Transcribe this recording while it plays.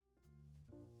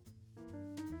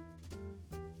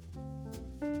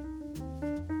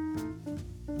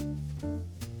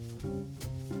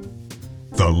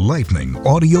Lightning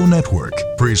Audio Network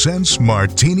presents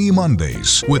Martini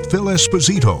Mondays with Phil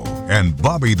Esposito and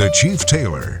Bobby the Chief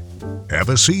Taylor. Have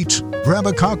a seat, grab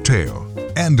a cocktail,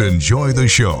 and enjoy the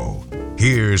show.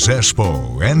 Here's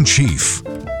Espo and Chief.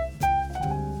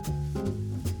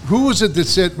 Who was it that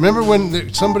said, remember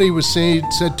when somebody was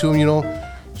said to him,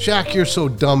 Shaq, you're so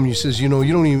dumb. He says, you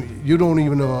don't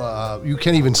even know, you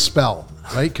can't even spell,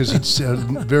 right? Because he's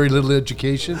very little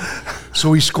education.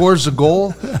 So he scores a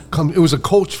goal. It was a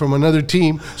coach from another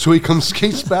team. So he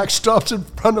skates back, stops in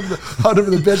front of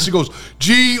the bench and goes,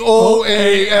 Goal,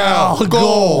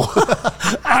 goal.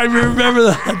 I remember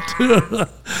that too.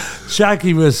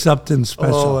 Shaq was something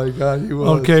special. Oh my God, he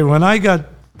was. Okay, when I got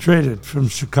traded from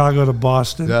Chicago to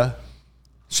Boston,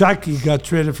 Shaq got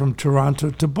traded from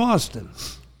Toronto to Boston.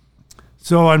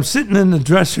 So I'm sitting in the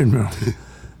dressing room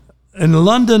in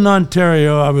London,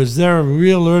 Ontario. I was there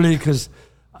real early because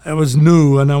I was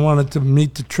new and I wanted to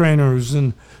meet the trainers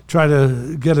and try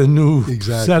to get a new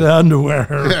set of underwear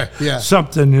or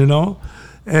something,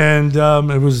 And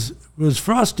it was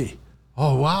Frosty.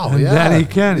 Oh, wow. And Danny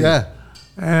Kenny. Yeah.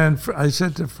 And I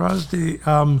said to Frosty,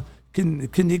 can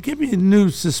you give me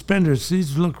new suspenders?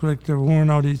 These look like they're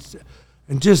worn out.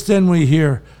 And just then we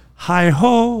hear,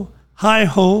 hi-ho,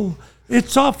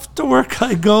 it's off to work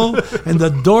I go. And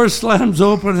the door slams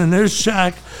open and there's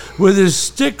Shaq with his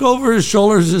stick over his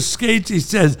shoulders, his skates. He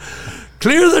says,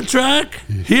 clear the track,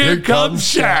 here comes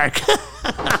Shaq.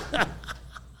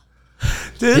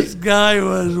 This guy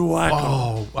was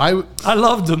wacko. Oh, I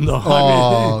loved him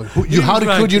though.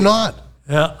 Could you not?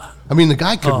 Yeah. I mean, the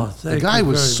guy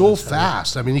was so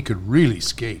fast. I mean, he could really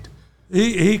skate.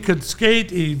 He could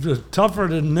skate. He was tougher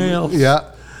than nails.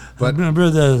 Yeah. But I remember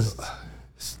the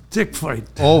stick fight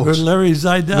with Larry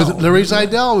Zeidel. Larry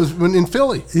Zeidel was in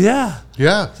Philly. Yeah.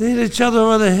 Yeah. They hit each other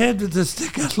over the head with the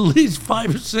stick at least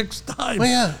 5 or 6 times. Well,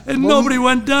 yeah. And nobody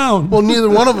went down. Well, neither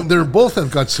one of them. They both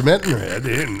have got cement in their head.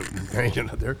 They didn't hang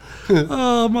out there.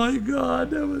 Oh my God,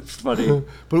 that was funny.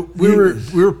 But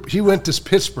he went to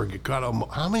Pittsburgh. God,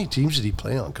 how many teams did he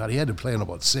play on? God, he had to play on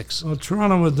about 6. Well,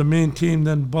 Toronto was the main team,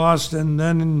 then Boston,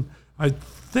 then I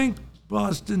think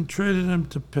Boston traded him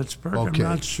to Pittsburgh. Okay.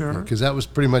 I'm not sure. Because that was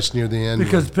pretty much near the end.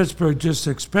 Because Pittsburgh just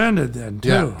expanded then,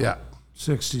 too. Yeah.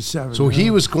 67. So he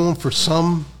was going for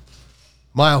some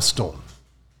milestone.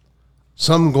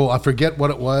 Some goal. I forget what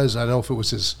it was. I don't know if it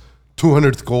was his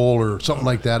 200th goal or something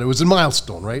like that. It was a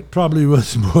milestone, right? Probably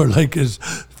was more like his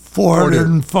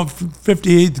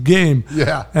 458th game.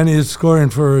 Yeah. And he's scoring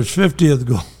for his 50th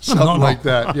goal. Something like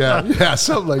that. Yeah,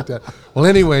 something like that. Well,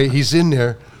 anyway, he's in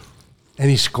there, and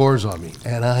he scores on me.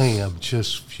 And I am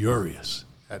just furious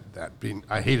at that being.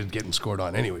 I hated getting scored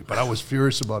on anyway, but I was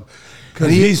furious about it.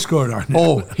 Because he scored on it.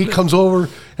 Oh, he comes over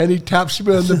and he taps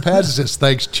me on the pads and says,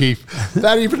 thanks, Chief.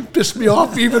 That even pissed me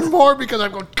off even more because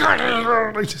I'm going,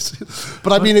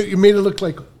 but I mean, it made it look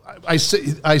like I set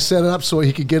it up so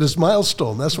he could get his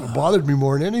milestone. That's what bothered me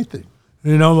more than anything.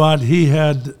 You know what? He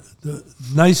had the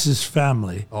nicest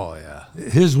family. Oh, yeah.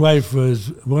 His wife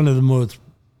was one of the most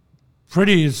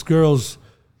prettiest girls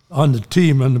on the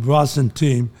team, on the Boston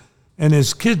team, and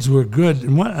his kids were good.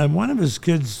 And one of his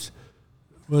kids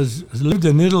lived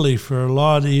in Italy for a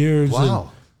lot of years. Wow. And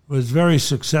was very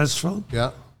successful.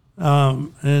 Yeah.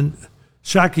 And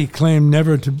Shaq claimed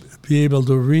never to be able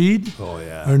to read. Oh,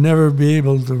 yeah. Or never be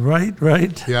able to write,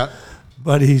 right? Yeah.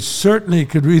 But he certainly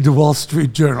could read the Wall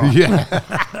Street Journal. Yeah.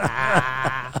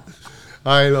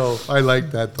 I know. I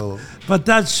like that, though. But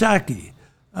that's Shaq.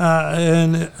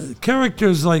 And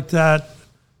characters like that,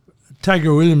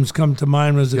 Tiger Williams come to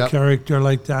mind as a character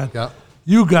like that. Yeah.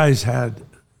 You guys had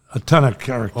a ton of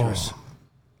characters.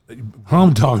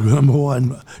 I'm talking number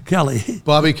one, Kelly.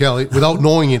 Bobby Kelly. Without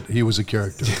knowing it, he was a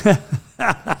character.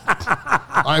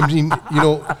 I mean,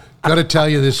 got to tell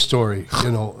you this story.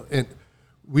 And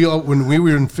when we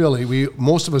were in Philly,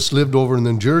 most of us lived over in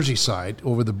the Jersey side,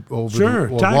 over the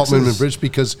Waltman Bridge,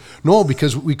 because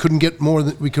we couldn't get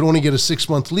we could only get a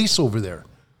 6-month lease over there.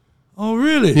 Oh,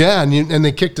 really? Yeah, and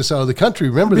they kicked us out of the country.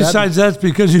 Remember that? Besides, that's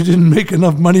because you didn't make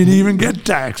enough money to even get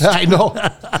taxed. I know.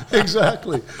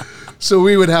 Exactly. So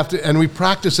we would have to, and we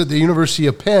practiced at the University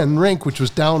of Penn rink, which was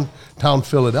downtown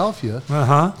Philadelphia.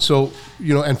 Uh-huh. So,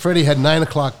 and Freddie had 9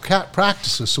 o'clock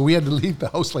practices, so we had to leave the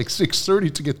house like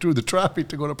 6:30 to get through the traffic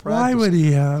to go to practice. Why would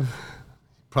he have?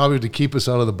 Probably to keep us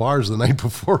out of the bars the night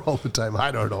before all the time.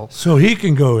 I don't know. So he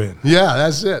can go in. Yeah,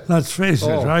 that's it. Let's face it,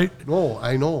 right? No,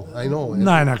 I know.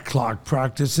 9 o'clock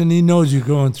practice, and he knows you're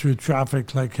going through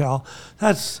traffic like hell.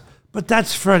 But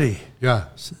that's Freddie. Yeah.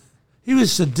 He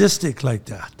was sadistic like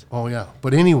that. Oh, yeah.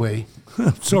 But anyway,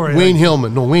 Sorry. Wayne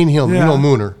Hillman. Yeah.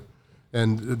 Mooner.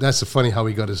 And that's funny how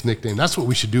he got his nickname. That's what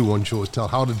we should do one show, is tell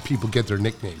how did people get their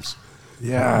nicknames.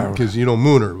 Yeah. Because,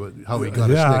 Mooner, how he got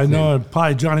his nickname. Yeah, I know.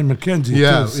 Probably Johnny McKenzie.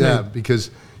 Yeah,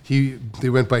 because they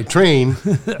went by train,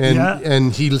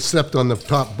 and he slept on the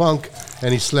top bunk,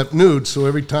 and he slept nude. So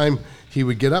every time he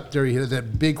would get up there, he had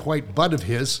that big white butt of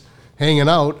his hanging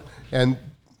out, and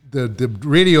the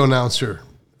radio announcer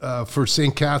for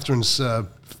St. Catherine's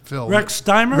Phil. Rex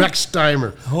Steimer? Rex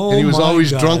Steimer. Oh, and he was my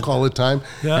always God. drunk all the time.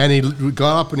 Yeah. And he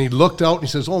got up and he looked out and he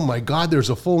says, "Oh my God, there's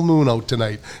a full moon out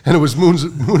tonight." And it was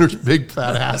Mooner's big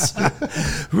fat ass.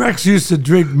 Rex used to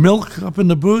drink milk up in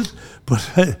the booth, but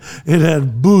it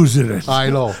had booze in it. I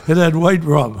know. It had white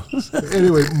rum.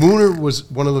 Anyway, Mooner was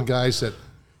one of the guys that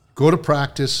go to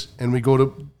practice, and we go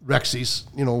to Rexy's,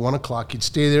 1 o'clock. He'd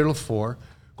stay there till 4,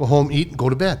 go home, eat, and go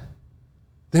to bed.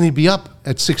 Then he'd be up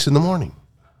at 6 in the morning.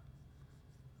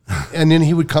 And then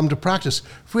he would come to practice.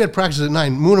 If we had practice at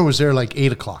 9, Mooner was there like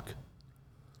 8 o'clock.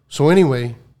 So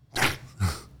anyway,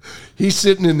 he's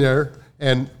sitting in there,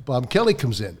 and Bob Kelly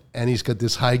comes in, and he's got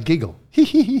this high giggle.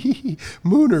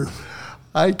 Mooner,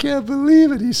 I can't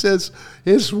believe it. He says,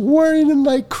 "It's raining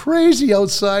like crazy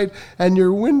outside, and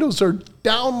your windows are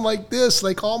down like this,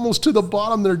 like almost to the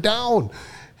bottom, they're down."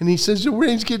 And he says, "The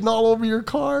rain's getting all over your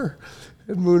car."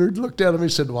 And Mooner looked at him and he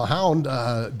said, "Well, Hound,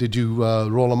 did you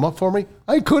roll them up for me?"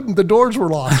 "I couldn't. The doors were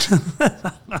locked."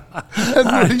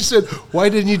 And he said, "Why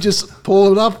didn't you just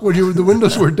pull it up when the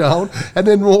windows were down and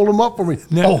then roll them up for me?"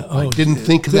 No, I didn't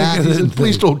think of that. He said,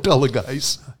 "Please don't tell the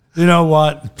guys." You know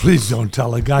what? Please don't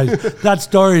tell the guys. That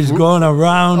story is going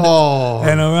around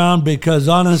and around because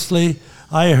honestly,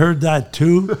 I heard that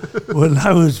too when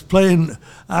I was playing.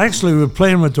 Actually, we were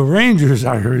playing with the Rangers.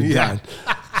 I heard that.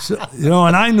 So,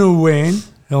 and I knew Wayne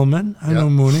Hillman. I knew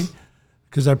Mooney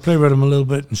because I played with him a little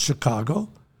bit in Chicago.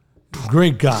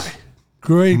 Great guy.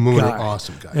 Great Mooner, guy.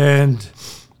 awesome guy. And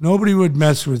nobody would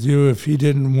mess with you if he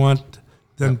didn't want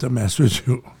them to mess with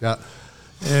you. Yeah.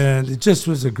 And it just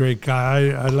was a great guy.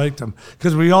 I liked him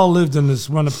because we all lived in this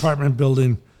one apartment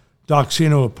building,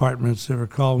 Doxino Apartments. They were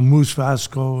called Moose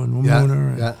Vasco and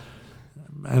Mooner.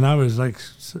 And I was like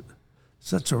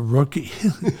such a rookie.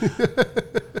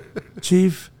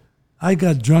 Chief, I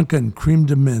got drunk on creme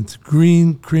de menthe,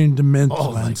 green creme de menthe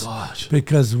once. Oh, my gosh.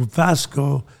 Because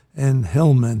Vasco and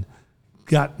Hillman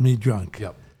got me drunk.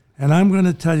 Yep. And I'm going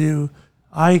to tell you,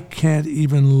 I can't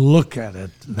even look at it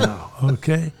now,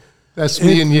 okay? That's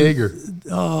me and Jaeger.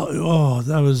 Oh,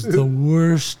 that was the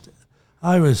worst.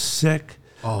 I was sick.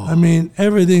 Oh. I mean,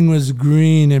 everything was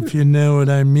green, if you know what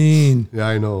I mean. Yeah,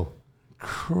 I know.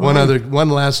 One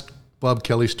last Bob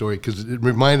Kelly story, because it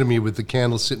reminded me with the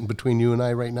candle sitting between you and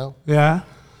I right now. Yeah.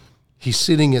 He's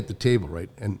sitting at the table, right,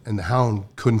 and the Hound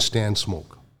couldn't stand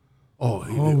smoke.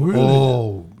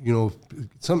 Really?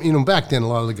 Back then a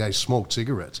lot of the guys smoked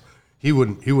cigarettes. He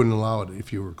wouldn't allow it if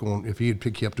he'd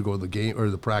pick you up to go to the game or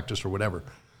the practice or whatever,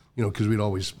 because we'd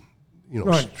always,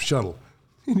 shuttle.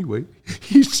 Anyway,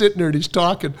 he's sitting there and he's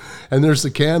talking, and there's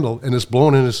the candle, and it's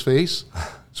blowing in his face.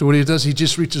 So what he does, he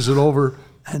just reaches it over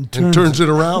and turns it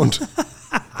around.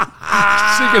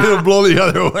 Thinking it'll blow the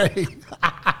other way.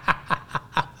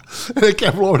 And it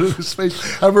kept blowing in his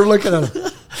face. I remember looking at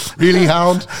him. "Really,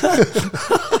 Hound?"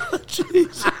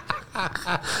 Jeez.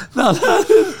 Now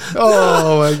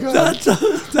Oh, my God.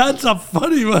 That's a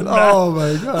funny one, man. Oh,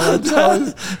 my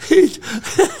God.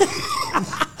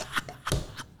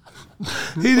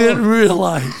 He didn't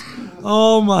realize.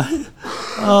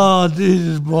 Oh,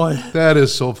 Jesus, boy. That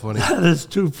is so funny. That is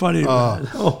too funny, man.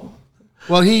 Oh.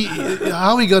 Well,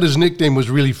 how he got his nickname was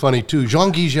really funny, too.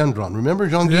 Jean-Guy Gendron. Remember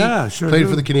Jean-Guy? Yeah, sure Played do.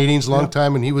 for the Canadians a long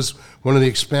time, and he was one of the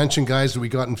expansion guys that we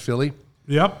got in Philly.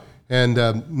 Yep. And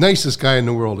nicest guy in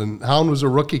the world. And Hound was a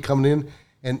rookie coming in,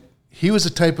 and he was the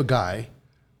type of guy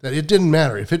that it didn't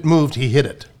matter. If it moved, he hit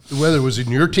it. Whether it was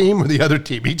in your team or the other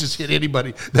team, he just hit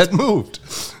anybody that moved.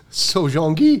 So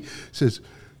Jean-Guy says,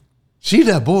 "See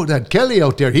that Kelly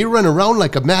out there? He run around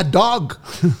like a mad dog."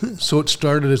 So it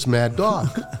started as Mad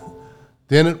Dog.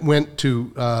 Then it went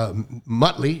to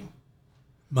Muttley.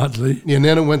 And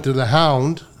then it went to the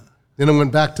Hound. Then it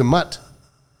went back to Mutt.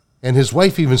 And his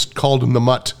wife even called him the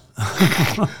Mutt.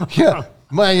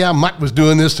 Mutt was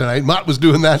doing this tonight. Mutt was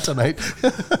doing that tonight.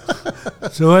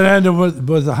 So it ended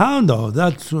with the Hound, though.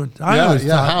 That's what I always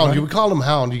thought. Hound. Right? You would call him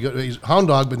Hound. He's Hound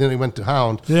Dog, but then he went to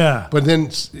Hound. Yeah. But then,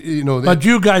 But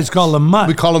you guys call him Mutt.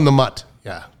 we call him the Mutt.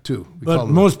 Yeah, too. But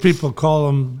most people call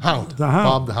him Hound. the Hound.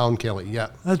 Bob the Hound Kelly, yeah.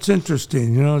 That's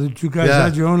interesting, that you guys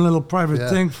had your own little private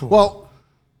thing for. Well,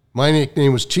 my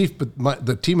nickname was Chief, but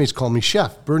the teammates called me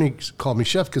Chef. Bernie called me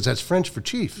Chef because that's French for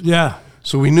chief. Yeah.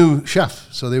 So we knew Chef,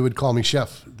 so they would call me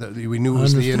Chef. We knew it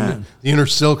was the inner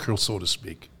circle, so to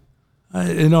speak.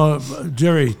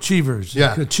 Jerry Cheevers.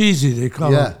 Yeah. Cheesy, they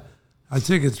call Yeah. it. I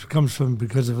think it comes from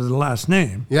because of the last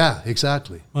name. Yeah,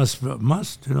 exactly. Must.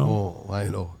 Oh, I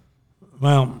know.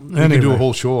 Well, We anyway. could do a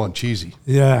whole show on cheesy.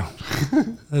 Yeah,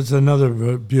 that's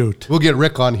another beaut. We'll get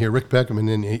Rick on here, Rick Peckham, and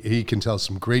then he can tell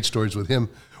some great stories with him.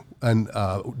 And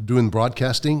doing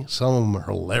broadcasting, some of them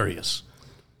are hilarious.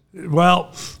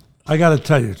 Well, I got to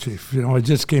tell you, Chief, I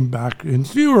just came back,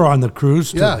 and you were on the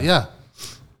cruise, too. Yeah.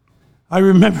 I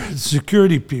remember the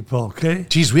security people, okay?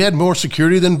 Geez, we had more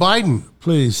security than Biden.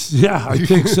 Please. Yeah, I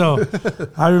think so.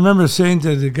 I remember saying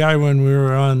to the guy when we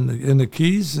were in the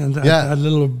Keys and that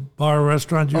little bar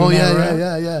restaurant you and I were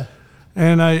at, yeah.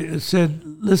 and I said,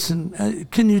 listen,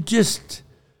 can you just,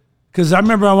 because I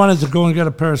remember I wanted to go and get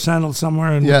a pair of sandals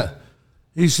somewhere. And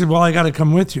he said, well, I got to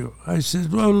come with you. I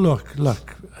said, well, look.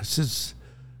 I said,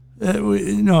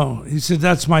 no. He said,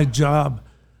 that's my job.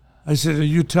 I said, are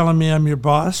you telling me I'm your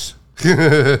boss?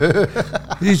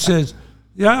 He says,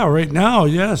 yeah, right now,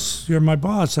 yes, you're my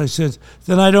boss. I said,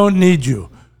 then I don't need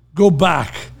you. Go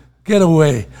back. Get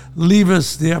away. Leave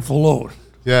us the F alone.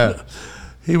 Yeah.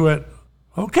 He went,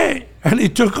 okay. And he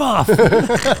took off.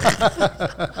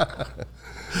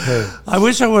 I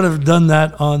wish I would have done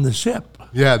that on the ship.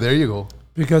 Yeah, there you go.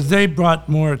 Because they brought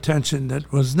more attention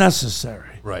that was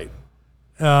necessary. Right.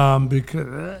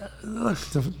 Because look,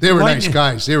 they were nice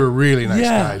guys. They were really nice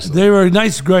guys. They were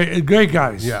nice, great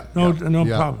guys. Yeah, no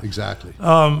problem. Exactly.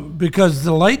 Because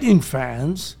the Lightning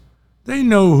fans, they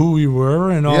know who we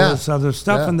were and all this other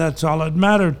stuff, and that's all that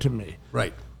mattered to me.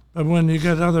 Right. But when you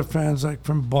get other fans like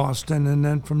from Boston and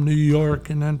then from New York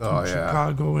and then from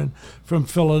Chicago and from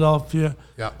Philadelphia,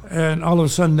 and all of a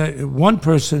sudden one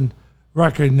person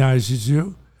recognizes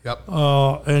you. Yep.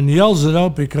 And yells it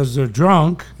out because they're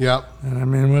drunk. Yep. And I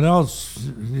mean, what else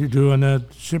you do on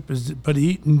that ship is but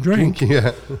eat and drink.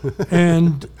 Yeah.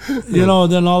 And, then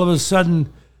all of a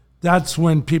sudden, that's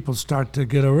when people start to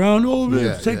get around.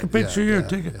 Oh, take a picture here.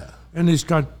 And they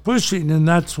start pushing, and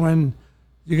that's when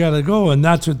you got to go. And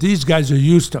that's what these guys are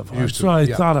used to. That's what I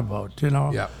thought about,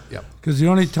 Yeah. Because the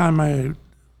only time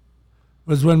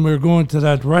was when we were going to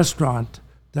that restaurant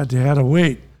that they had to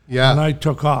wait. Yeah. And I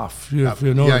took off, if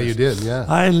you noticed. Yeah, you did, yeah.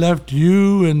 I left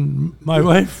you and my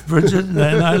wife, Bridget, and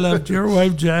then I left your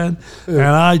wife, Jan, and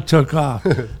I took off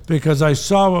because I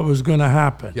saw what was going to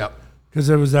happen. Yep. Because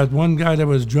there was that one guy that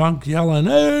was drunk yelling,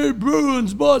 hey,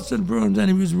 Bruins, Boston Bruins,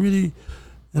 and he was really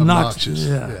obnoxious.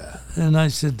 Yeah. And I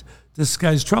said, this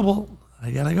guy's trouble.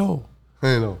 I got to go.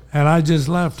 I know. And I just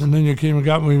left, and then you came and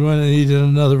got me. We went and ate in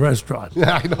another restaurant.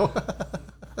 Yeah, I know.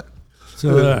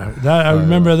 So I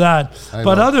remember that.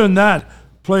 But other than that,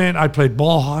 I played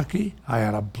ball hockey. I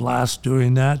had a blast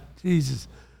doing that. Jesus.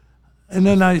 And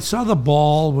then I saw the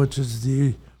ball, which is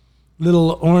the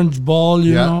little orange ball,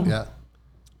 you know. Yeah.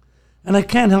 And I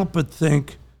can't help but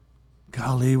think,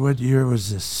 golly, what year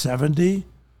was this? 70?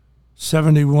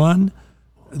 71?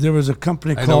 There was a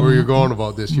company called... I know where you're going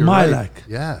about this. You're Milac. Right.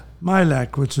 Yeah.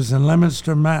 Milac, which is in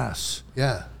Leominster, Mass.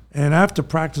 Yeah. And after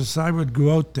practice, I would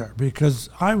go out there because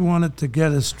I wanted to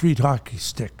get a street hockey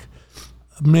stick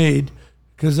made.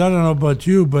 Because I don't know about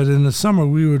you, but in the summer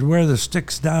we would wear the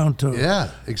sticks down to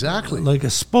like a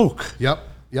spoke. Yep.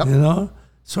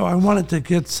 So I wanted to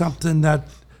get something that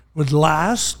would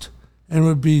last and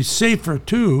would be safer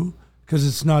too, because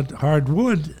it's not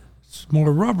hardwood; it's more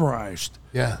rubberized.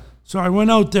 Yeah. So I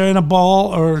went out there in a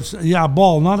ball, a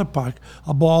ball, not a puck,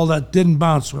 a ball that didn't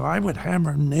bounce. So I would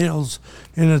hammer nails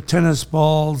into tennis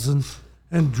balls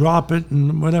and drop it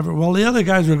and whatever. Well, the other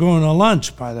guys were going to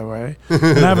lunch, by the way,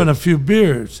 and having a few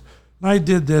beers. And I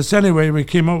did this. Anyway, we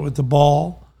came out with the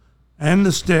ball and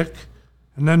the stick,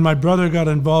 and then my brother got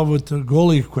involved with the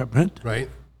goalie equipment. Right.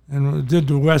 And we did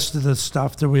the rest of the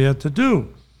stuff that we had to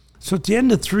do. So at the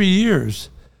end of 3 years,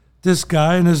 this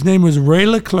guy, and his name was Ray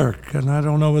Leclerc, and I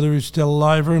don't know whether he's still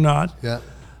alive or not. Yeah.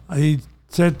 He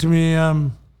said to me,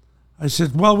 I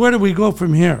said, well, where do we go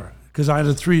from here? Because I had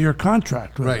a 3-year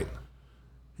contract with him.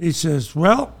 He says,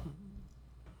 well,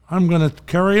 I'm going to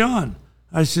carry on.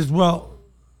 I said, well,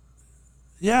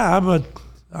 yeah, but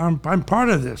I'm part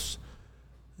of this.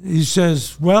 He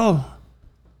says, well,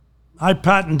 I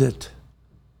patented it.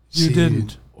 You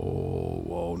didn't.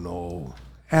 Oh, no.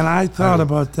 And I thought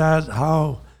about that,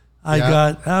 how I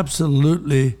got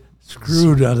absolutely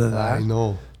screwed out of that. I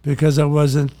know. Because I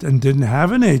wasn't and didn't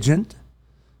have an agent.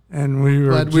 And we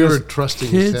were we were trusting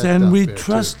kids, and we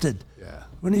trusted. Yeah.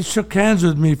 When he shook hands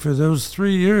with me for those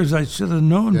 3 years, I should have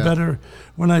known better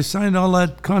when I signed all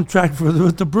that contract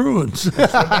with the Bruins.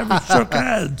 I never shook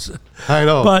hands. I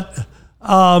know. But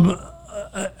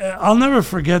I'll never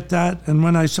forget that. And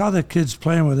when I saw the kids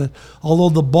playing with it, although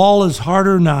the ball is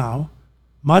harder now,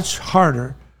 much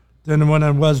harder than when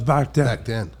it was back then. Back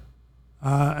then.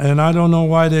 And I don't know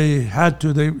why they had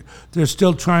to. They're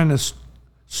still trying to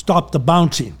stop the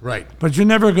bouncing. Right. But you're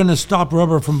never going to stop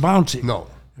rubber from bouncing. No.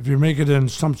 If you make it in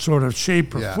some sort of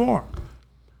shape or form.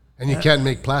 And you can't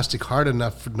make plastic hard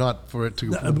enough for it to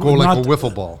go like a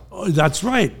wiffle ball. Oh, that's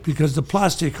right, because the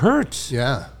plastic hurts.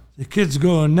 Yeah. The kids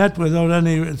go in net without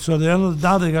any, so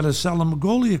now they got to sell them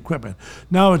goalie equipment.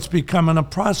 Now it's becoming a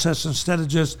process instead of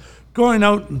just going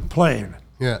out and playing.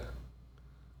 Yeah.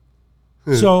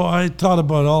 So I thought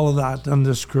about all of that on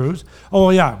this cruise.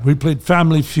 Oh, yeah, we played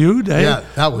Family Feud. Eh? Yeah,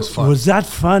 that was fun. Was that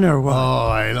fun or what? Oh,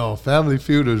 I know. Family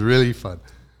Feud was really fun.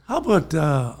 How about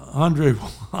Andre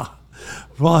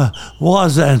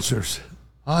Waugh's answers?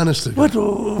 Honestly. What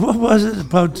was it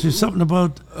about? Something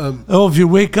about, if you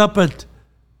wake up at...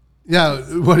 Yeah,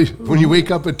 when you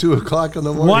wake up at 2 o'clock in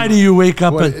the morning. Why do you wake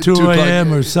up at 2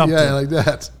 a.m. or something? Yeah, like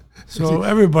that. So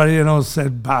everybody,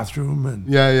 said bathroom. And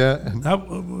yeah. that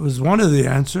was one of the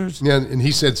answers. Yeah, and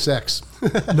he said sex.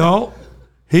 No,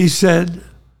 he said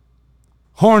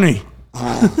horny.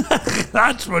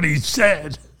 That's what he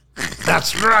said.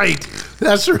 That's right.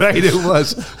 That's right, it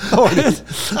was. Horny.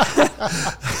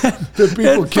 The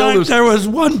people In killed fact, us. there was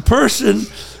one person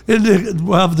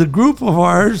of the group of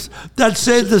ours that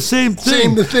said the same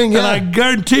thing. Same thing, yeah. And I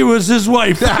guarantee it was his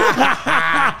wife.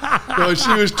 No,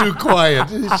 she was too quiet.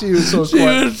 She was so She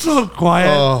quiet. was so quiet.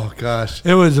 Oh, gosh.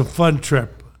 It was a fun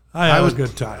trip. I had a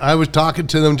good time. I was talking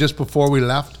to them just before we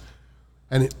left,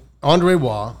 and Andre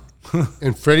Waugh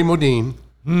and Freddie Modine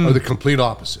are the complete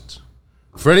opposites.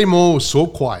 Freddie Mo was so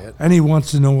quiet. And he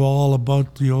wants to know all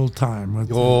about the old time.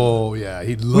 Oh, yeah.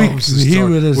 He loves the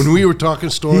story. When we were talking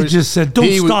stories. He just said,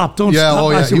 don't stop.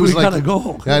 I said, we got to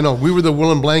go. Yeah, I know. We were the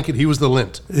woolen blanket. He was the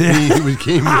lint. Yeah. He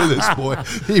came with us, boy.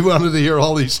 He wanted to hear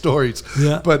all these stories.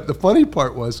 Yeah. But the funny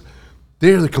part was,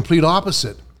 they're the complete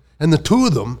opposite. And the two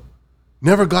of them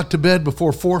never got to bed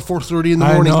before 4:30 in the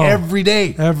morning every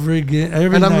day. Every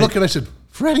And I'm night. looking, I said,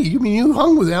 Freddie, you mean you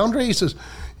hung with Andre? He says,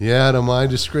 yeah, I don't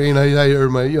mind the screen. I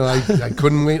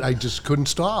couldn't wait. I just couldn't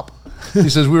stop. He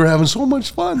says, we were having so much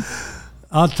fun.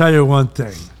 I'll tell you one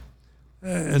thing.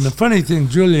 And the funny thing,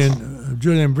 Julian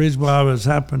Brisebois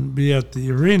happened to be at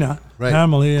the arena, Right.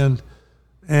 Emily, and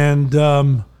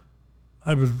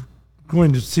I was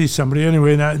going to see somebody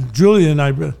anyway. And Julian, I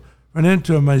ran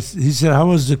into him. He said, how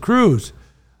was the cruise?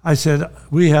 I said,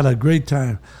 we had a great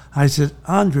time. I said,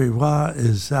 Andre Waugh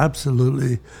is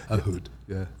absolutely... A hoot,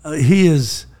 yeah. He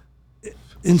is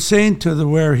insane to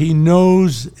where he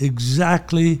knows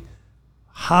exactly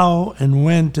how and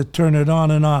when to turn it on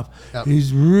and off. Yep.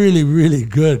 He's really, really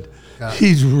good. Yep.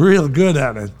 He's real good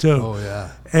at it, too. Oh,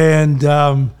 yeah. And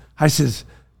I says,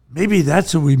 maybe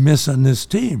that's what we miss on this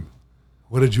team.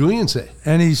 What did Julian say?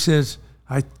 And he says,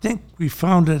 I think we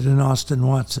found it in Austin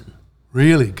Watson.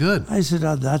 Really good. I said,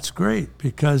 oh, that's great,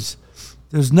 because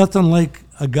there's nothing like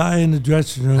a guy in the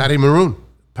dressing room.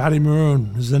 Patty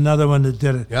Maroon is another one that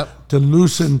did it. Yep. To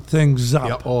loosen things up.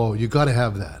 Yep. Oh, you got to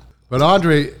have that. But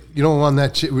Andre, on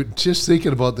that, just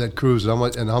thinking about that cruise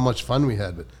and how much fun we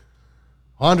had. But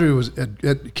Andre was at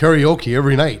karaoke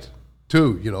every night,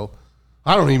 too,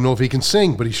 I don't even know if he can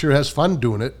sing, but he sure has fun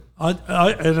doing it.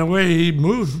 In a way, he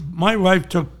moved. My wife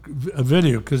took a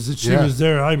video because she was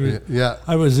there. I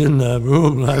was in the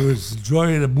room. I was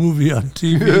enjoying a movie on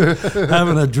TV,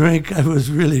 having a drink. I was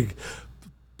really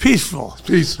peaceful.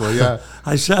 Peaceful, yeah.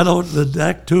 I sat out on the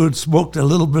deck, too, and smoked a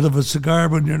little bit of a cigar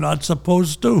when you're not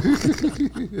supposed to.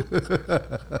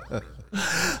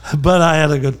 But I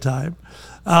had a good time.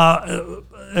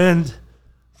 And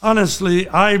honestly,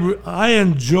 I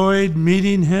enjoyed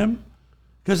meeting him.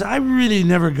 Because I really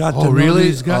never got to know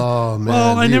these guys. Oh, man.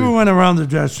 Well, I never went around the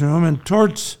dressing room, and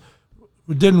Torts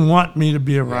didn't want me to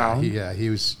be around. He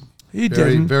was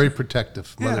very, very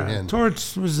protective, mother hen.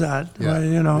 Torts was that, Yeah,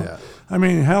 yeah. I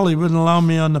mean, hell, he wouldn't allow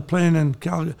me on the plane in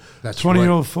Calgary. That's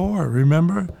 2004,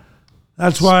 remember?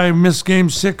 That's why I missed Game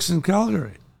 6 in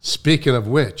Calgary. Speaking of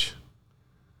which,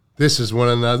 this is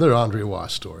another Andre Waugh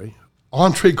story.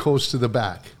 Andre goes to the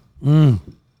back.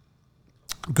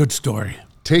 Good story.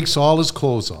 Takes all his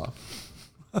clothes off,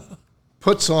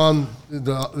 puts on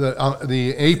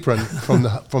the apron from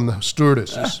the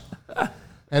stewardesses,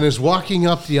 and is walking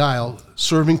up the aisle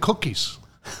serving cookies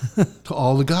to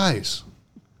all the guys.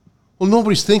 Well,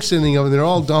 nobody thinks anything of it. They're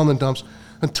all down the dumps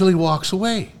until he walks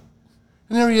away.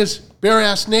 And there he is,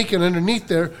 bare-ass naked underneath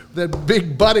there, that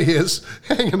big butt of his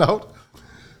hanging out.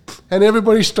 And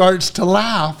everybody starts to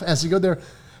laugh as he goes there.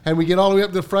 And we get all the way up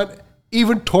to the front.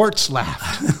 Even Torts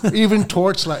laughed.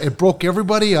 It broke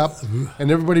everybody up, and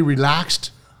everybody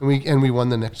relaxed, and we won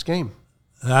the next game.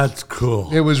 That's cool.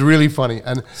 It was really funny.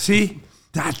 And see,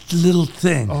 That little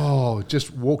thing. Oh,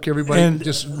 just woke everybody, And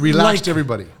just relaxed like-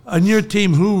 everybody. On your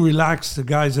team, who relaxed the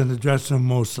guys in the dressing room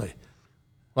mostly?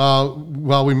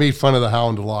 Well, we made fun of the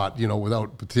Hound a lot,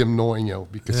 without him knowing,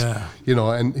 because, Yeah.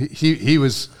 And he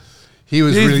was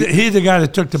really He's the guy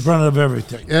that took the brunt of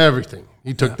everything. everything.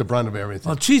 He took the brunt of everything.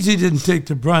 Well, Cheesy didn't take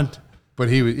the brunt, But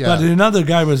he was, but another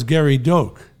guy was Gary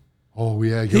Doak. oh,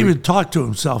 yeah. He would talk to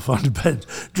himself on the bed.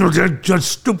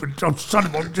 Just stupid son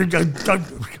of a...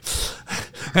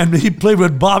 And he played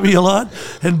with Bobby a lot,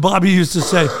 and Bobby used to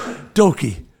say,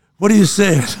 Dokey, what are you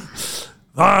saying?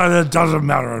 That doesn't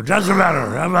matter. It doesn't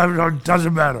matter. It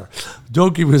doesn't matter.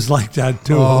 Dokey was like that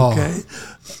too, okay?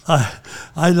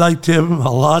 I liked him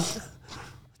a lot.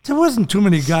 There wasn't too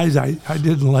many guys I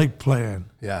didn't like playing.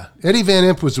 Yeah. Eddie Van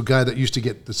Impe was the guy that used to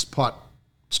get the pot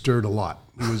stirred a lot.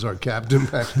 He was our captain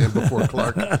back then before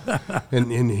Clark.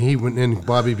 And he went, and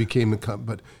Bobby became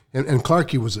the and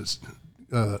Clarkie was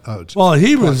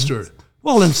stirred.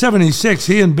 Well, in '76,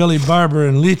 he and Billy Barber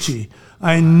and Leachy,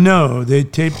 I know they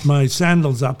taped my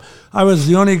sandals up. I was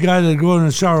the only guy that go in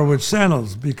the shower with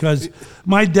sandals because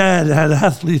my dad had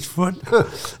athlete's foot,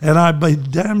 and I'd be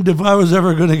damned if I was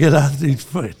ever going to get athlete's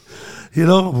foot.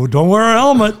 Don't wear a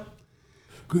helmet.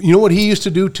 You know what he used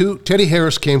to do too? Teddy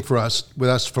Harris came with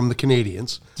us from the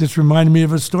Canadians. Just reminded me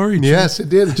of a story. Yes, it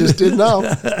did. It just did now.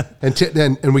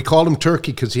 And we called him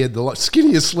Turkey because he had the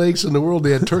skinniest legs in the world.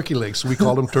 They had turkey legs, so we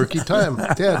called him Turkey Time,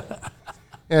 Ted.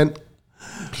 And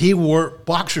he wore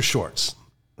boxer shorts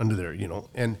under there,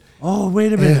 And Oh,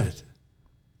 wait a minute.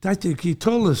 I think he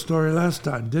told this story last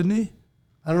time, didn't he?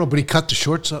 I don't know, but he cut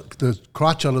the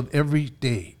crotch out of every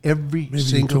day, every Maybe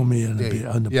single he told me day.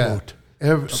 on the boat.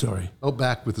 Sorry. Out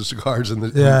back with the cigars and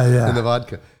the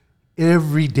vodka.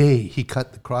 Every day he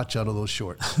cut the crotch out of those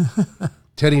shorts.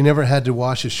 Teddy never had to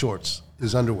wash his shorts,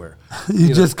 his underwear.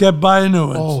 You just kept buying new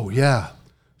ones. Oh, yeah.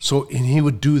 So, and he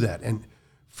would do that. And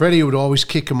Freddie would always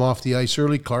kick him off the ice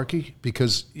early, Clarkie,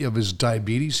 because of his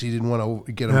diabetes. He didn't want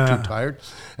to get him too tired.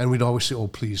 And we'd always say, oh,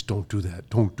 please don't do that.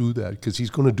 Don't do that. Because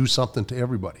he's going to do something to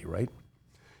everybody, right?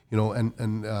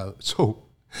 So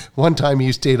one time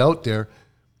he stayed out there,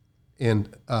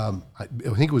 and I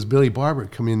think it was Billy Barber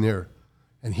come in there,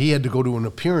 and he had to go to an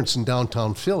appearance in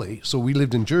downtown Philly. So we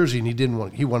lived in Jersey, and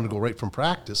he wanted to go right from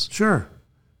practice. Sure.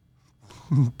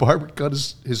 Barber cut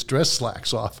his dress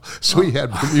slacks off, so he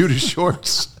had Bermuda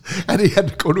shorts, and he had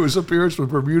to go to his appearance with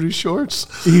Bermuda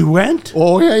shorts. He went?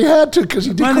 Oh, yeah, he had to, because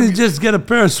he did. Why didn't he just get a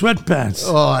pair of sweatpants?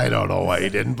 Oh, I don't know why he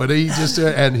didn't, but he just,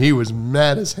 and he was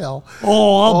mad as hell.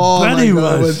 Oh, I'll bet he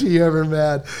was. Was he ever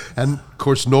mad? And, of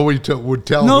course, nobody would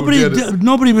tell Nobody who did it.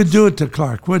 Nobody would do it to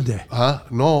Clark, would they? Huh?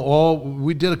 No,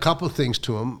 we did a couple of things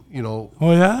to him, Oh,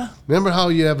 yeah? Remember how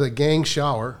you have the gang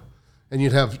shower? And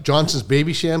you'd have Johnson's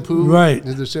baby shampoo. Right.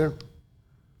 Is there?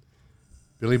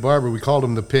 Billy Barber, we called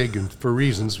him the pig, and for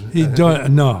reasons. He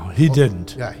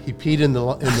didn't. Yeah, he peed in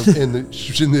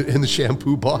the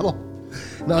shampoo bottle.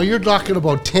 Now you're talking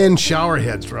about 10 shower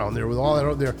heads around there with all that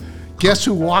out there. Guess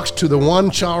who walks to the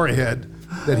one shower head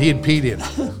that he had peed in?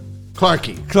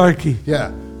 Clarkie.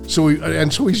 Yeah. So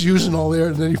he's using all there,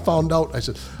 and then he found out. I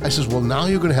says, well, now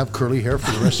you're going to have curly hair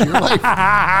for the rest of your life.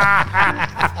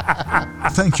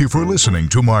 Thank you for listening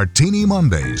to Martini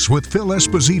Mondays with Phil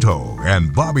Esposito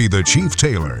and Bobby the Chief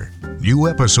Taylor. New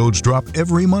episodes drop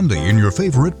every Monday in your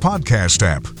favorite podcast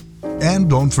app. And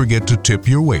don't forget to tip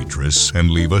your waitress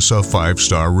and leave us a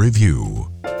 5-star review.